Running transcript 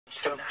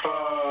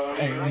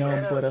Ain't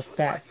none but a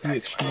fat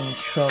bitch named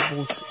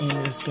Troubles in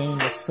this game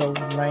is so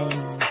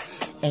lame.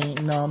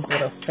 Ain't none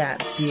but a fat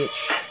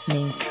bitch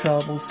named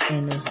Troubles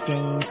in this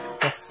game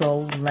that's so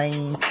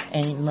lame.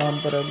 Ain't none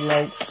but a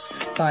LOCS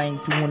thing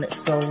doing it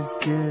so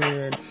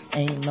good.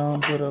 Ain't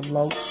none but a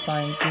LOCS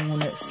thing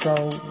doing it so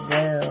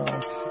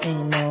well.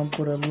 Ain't none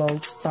but a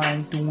LOCS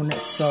thing doing it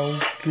so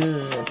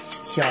good.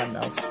 Y'all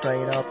know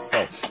straight up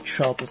though,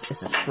 Troubles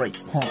is a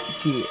straight punk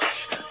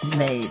bitch,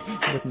 made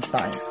with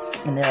things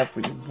in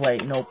every way,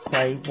 no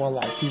play while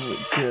I do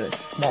it good,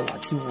 while I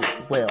do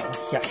it well.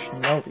 Yeah, you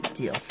know the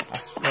deal, I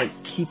straight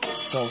keep it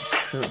so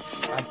true.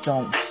 I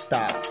don't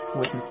stop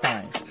with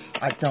things,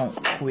 I don't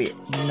quit,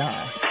 nah.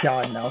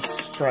 Y'all know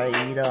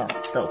straight up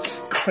though,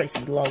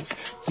 Crazy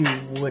LOCS do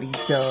what he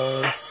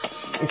does,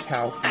 it's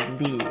how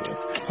he live.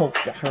 Hope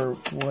you heard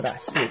what I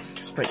said.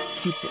 Straight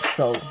keep it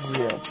so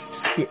real,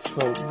 spit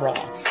so raw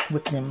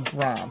with them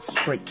rhymes.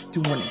 Straight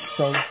doing it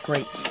so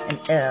great in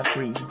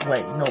every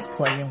way. No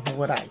playing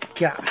what I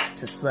got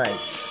to say.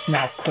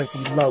 Now Crazy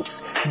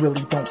LOCS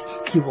really don't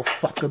give a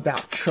fuck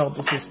about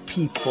Troubles. His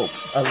people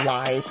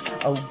alive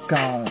or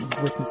gone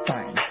with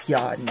things.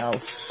 Y'all know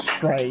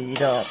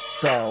straight up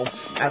though,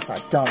 as I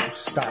don't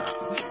stop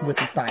with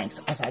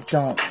things, as I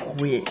don't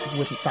quit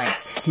with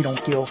things. He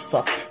don't give a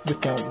fuck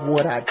with them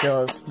what I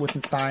does with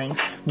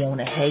things.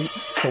 Wanna hate,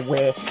 so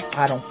where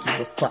I don't give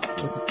a fuck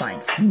with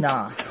things.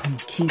 Nah, I'm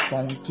keep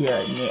on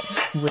getting it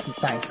with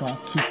things. Gonna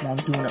keep on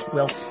doing it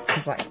well,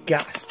 cause I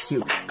got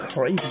to.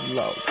 Crazy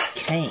LOCS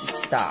can't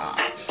stop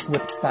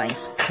with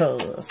things,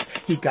 cause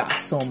he got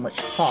so much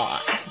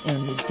heart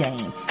in the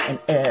game in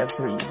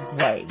every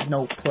way.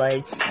 No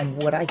play on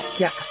what I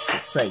got to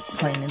say,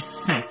 plain and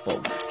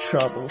simple.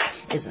 Troubles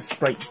is a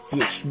straight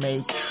bitch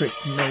made, trick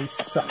made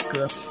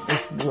sucker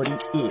is what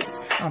he is.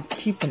 I'm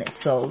keeping it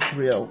so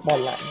real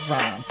while I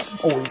rhyme,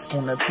 always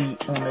gonna be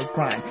on the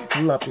grind,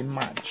 loving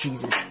my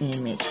Jesus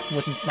image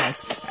with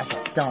things, as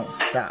I don't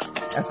stop,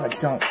 as I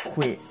don't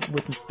quit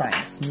with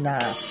things. Nah,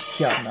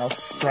 y'all know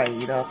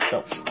straight up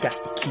though, got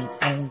to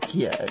keep on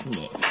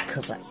getting it,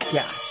 cause I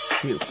got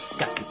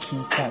to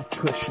keep on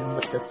pushing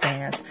with the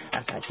fans,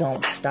 as I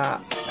don't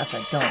stop, as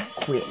I don't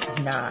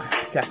quit. Nah,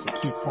 got to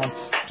keep on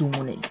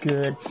doing it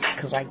good,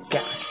 cause I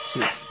got to.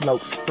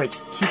 LOCS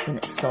straight keeping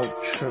it so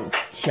true.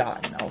 Y'all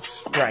know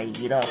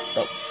straight up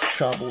though,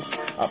 Troubles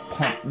a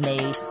punk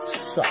made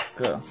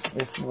sucker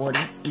is what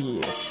he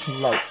is.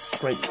 LOCS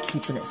straight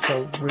keeping it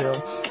so real,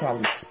 while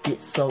he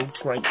spit so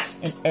great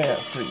in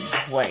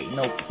every way.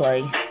 No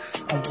play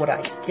on what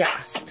I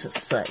got to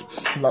say.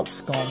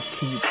 LOCS gon'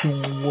 keep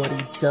doing what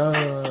he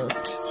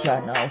does.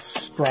 Y'all know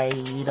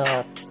straight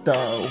up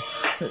though,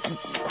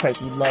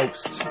 Crazy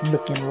LOCS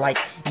looking like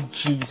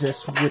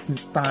Jesus with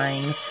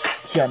things.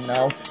 You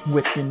know,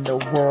 within the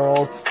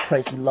world,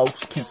 Crazy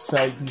LOCS can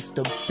say he's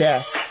the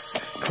best.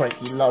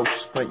 Crazy LOCS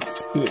straight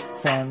spit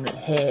from the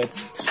head,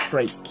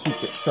 straight keep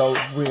it so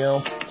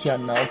real. You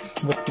know,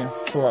 with them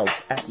flows,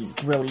 as he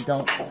really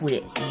don't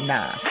quit.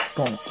 Nah,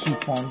 gonna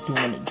keep on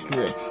doing it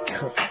good,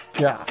 cause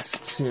he got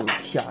to.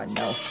 Y'all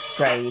know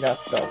straight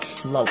up though,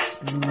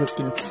 LOCS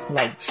looking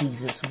like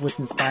Jesus with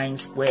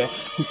things, where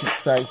he can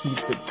say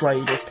he's the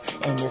greatest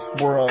in this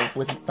world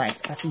with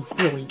things, as he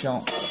really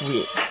don't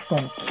quit.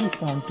 Gonna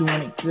keep on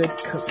doing it good,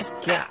 cause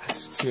he got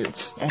to.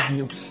 And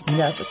he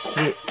never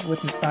quit with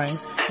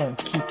things, gonna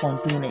keep on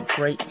doing it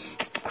great.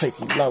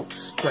 Crazy LOCS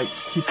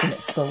straight keeping it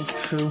so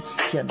true,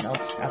 you know,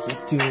 as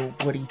he do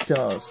what he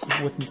does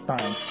with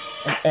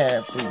things in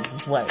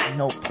every way.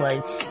 No play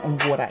on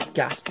what I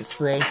got to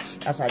say,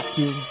 as I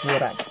do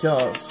what I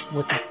does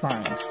with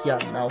things.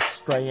 You know,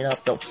 straight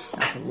up though,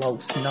 as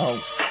LOCS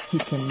knows, he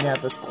can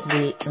never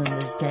quit in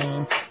this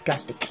game. Got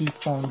to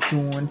keep on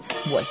doing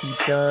what he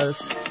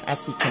does,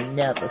 as he can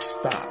never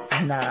stop.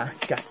 Nah,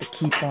 got to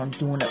keep on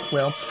doing it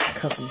well,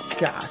 cause he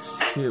got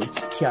to.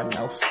 You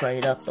know,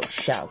 straight up though,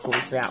 shout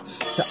goes out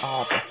to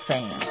all the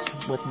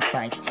fans with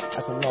things,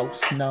 as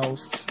LOCS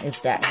knows is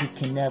that he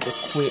can never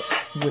quit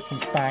with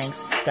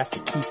things. Got to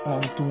keep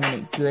on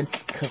doing it good,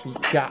 cause he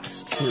got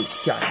to.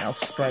 Y'all know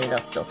straight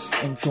up though,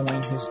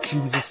 enjoying his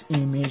Jesus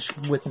image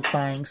with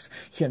things.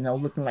 You know,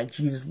 looking like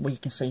Jesus, where he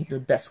can say the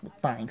best with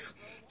things.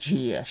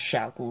 Yeah,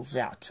 shout goes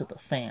out to the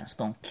fans,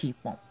 gonna keep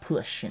on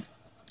pushing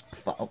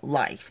for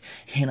life,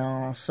 you know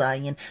what I'm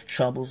saying?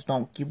 Troubles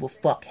don't give a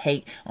fuck,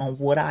 hate on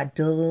what I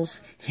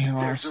does, you know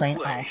what I'm saying?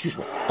 I don't give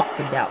a fuck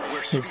about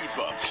his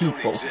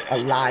people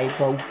alive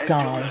or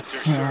gone,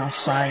 you know what I'm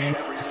saying?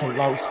 So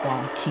LOCS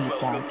gonna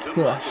keep on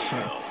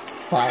pushing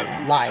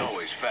for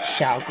life.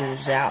 Shout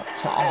goes out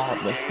to all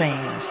the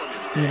fans,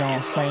 you know what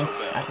I'm saying?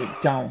 As it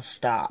don't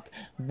stop,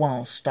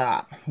 won't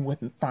stop with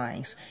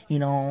things, you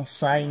know what I'm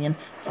saying?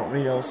 For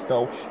reals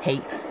though,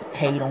 hate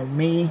on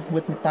me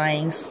with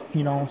things,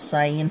 you know what I'm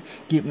saying?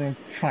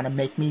 Trying to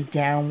make me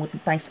down with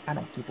things. I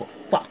don't give a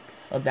fuck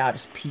about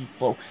his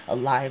people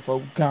alive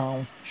or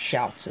gone.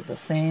 Shout to the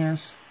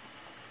fans,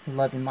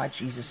 loving my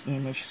Jesus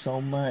image so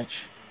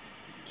much.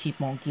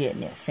 Keep on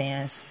getting it,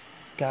 fans.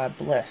 God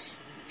bless.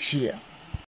 Cheer.